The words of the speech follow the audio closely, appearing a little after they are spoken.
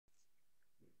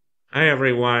Hi,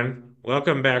 everyone.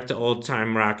 Welcome back to Old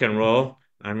Time Rock and Roll.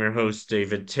 I'm your host,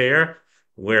 David Tear,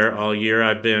 where all year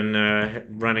I've been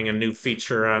running a new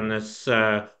feature on this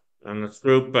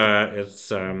group.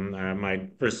 It's my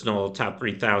personal top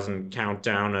 3,000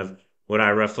 countdown of what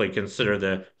I roughly consider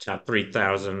the top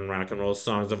 3,000 rock and roll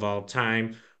songs of all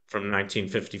time from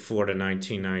 1954 to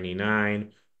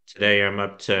 1999. Today I'm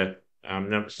up to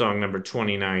song number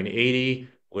 2980,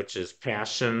 which is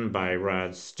Passion by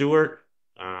Rod Stewart.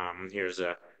 Here's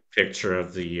a picture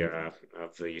of the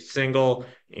single,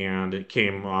 and it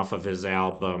came off of his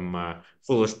album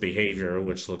Foolish Behavior,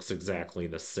 which looks exactly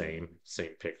the same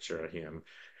picture of him.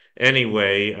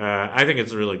 Anyway, I think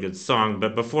it's a really good song.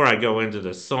 But before I go into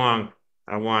the song,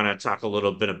 I want to talk a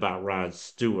little bit about Rod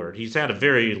Stewart. He's had a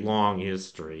very long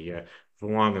history,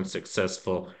 long and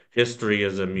successful history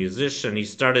as a musician. He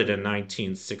started in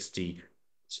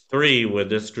 1963 with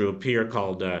this group here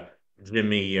called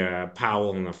Jimmy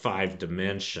Powell and the Five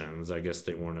Dimensions. I guess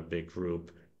they weren't a big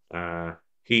group. I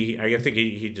think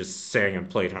he just sang and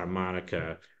played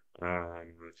harmonica.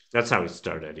 Um, that's how he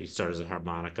started. He started as a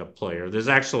harmonica player. There's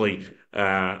actually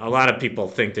a lot of people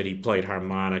think that he played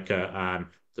harmonica on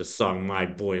the song "My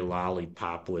Boy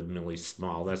Lollipop" with Millie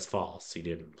Small. That's false. He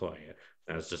didn't play it.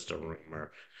 That's just a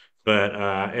rumor.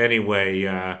 But anyway,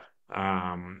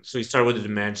 so he started with the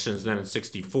Dimensions. Then in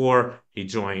 '64, he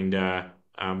joined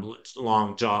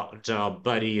Long Jaw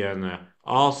Buddy and the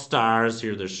All Stars.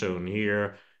 Here they're shown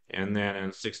here. And then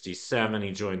in '67,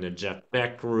 he joined the Jeff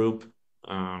Beck group,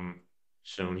 um,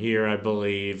 shown here, I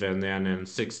believe. And then in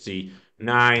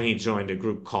 '69, he joined a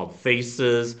group called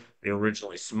Faces. They were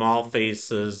originally Small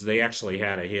Faces. They actually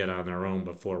had a hit on their own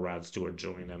before Rod Stewart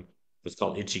joined them. It was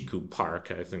called Ichiku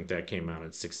Park. I think that came out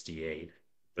in '68.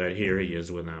 But here he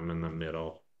is with them in the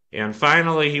middle. And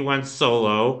finally, he went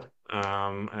solo.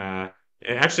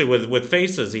 Actually, with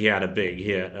Faces, he had a big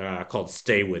hit called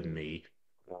 "Stay with Me."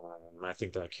 I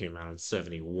think that came out in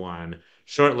 '71.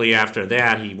 Shortly after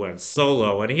that, he went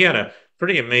solo, and he had a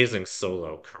pretty amazing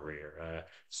solo career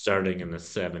starting in the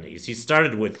 '70s. He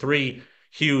started with three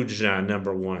huge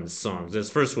number one songs.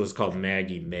 His first was called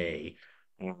Maggie May.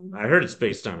 I heard it's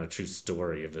based on a true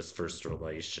story of his first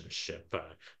relationship.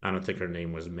 I don't think her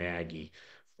name was Maggie,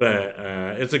 but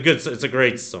it's a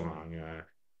great song.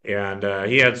 And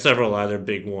he had several other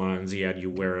big ones. He had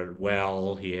 "You Wear It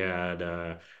Well." He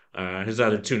had his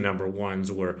other two number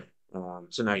ones were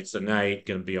 "Tonight's the Night,"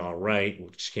 "Gonna Be All Right,"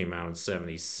 which came out in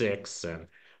 '76, and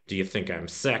 "Do You Think I'm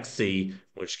Sexy,"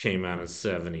 which came out in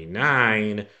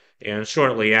 '79. And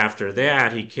shortly after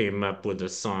that, he came up with the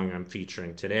song I'm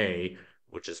featuring today,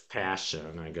 which is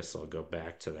Passion. I guess I'll go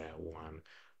back to that one.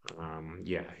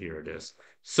 Yeah, here it is.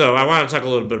 So I want to talk a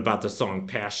little bit about the song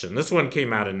Passion. This one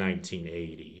came out in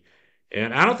 1980.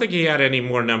 And I don't think he had any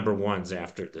more number ones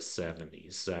after the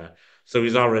 '70s. So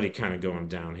he's already kind of going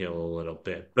downhill a little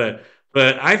bit. But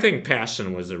I think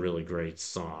Passion was a really great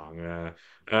song.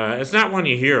 It's not one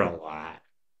you hear a lot,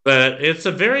 but it's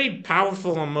a very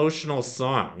powerful, emotional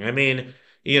song. I mean,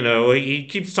 he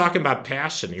keeps talking about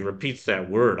passion. He repeats that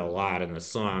word a lot in the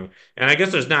song. And I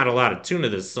guess there's not a lot of tune to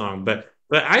this song, but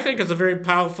I think it's a very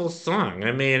powerful song.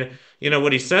 I mean,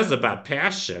 what he says about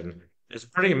passion is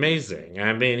pretty amazing.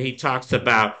 I mean, he talks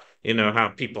about, how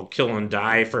people kill and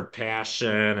die for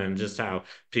passion and just how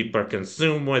people are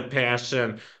consumed with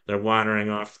passion. They're wandering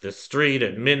off the street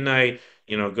at midnight,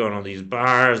 going to these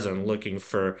bars and looking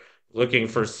for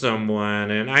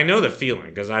someone. And I know the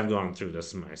feeling because I've gone through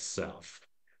this myself.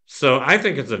 So I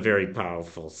think it's a very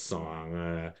powerful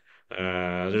song.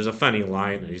 There's a funny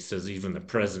line that he says, even the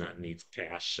president needs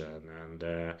passion.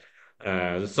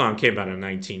 And the song came out in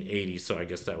 1980, so I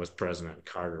guess that was President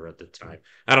Carter at the time.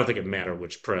 I don't think it mattered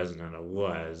which president it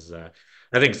was.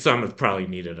 I think some have probably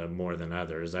needed it more than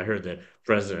others. I heard that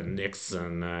President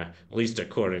Nixon, at least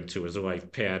according to his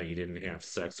wife Patty, didn't have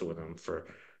sex with him for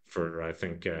I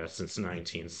think since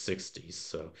 1960s.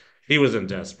 So he was in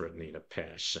desperate need of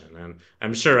passion, and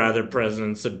I'm sure other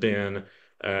presidents have been.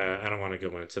 I don't want to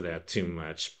go into that too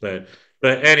much, but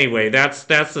anyway, that's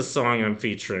the song I'm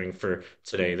featuring for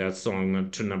today. That's song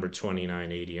to number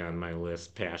 2980 on my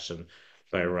list, "Passion"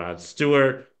 by Rod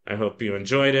Stewart. I hope you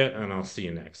enjoyed it, and I'll see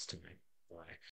you next time.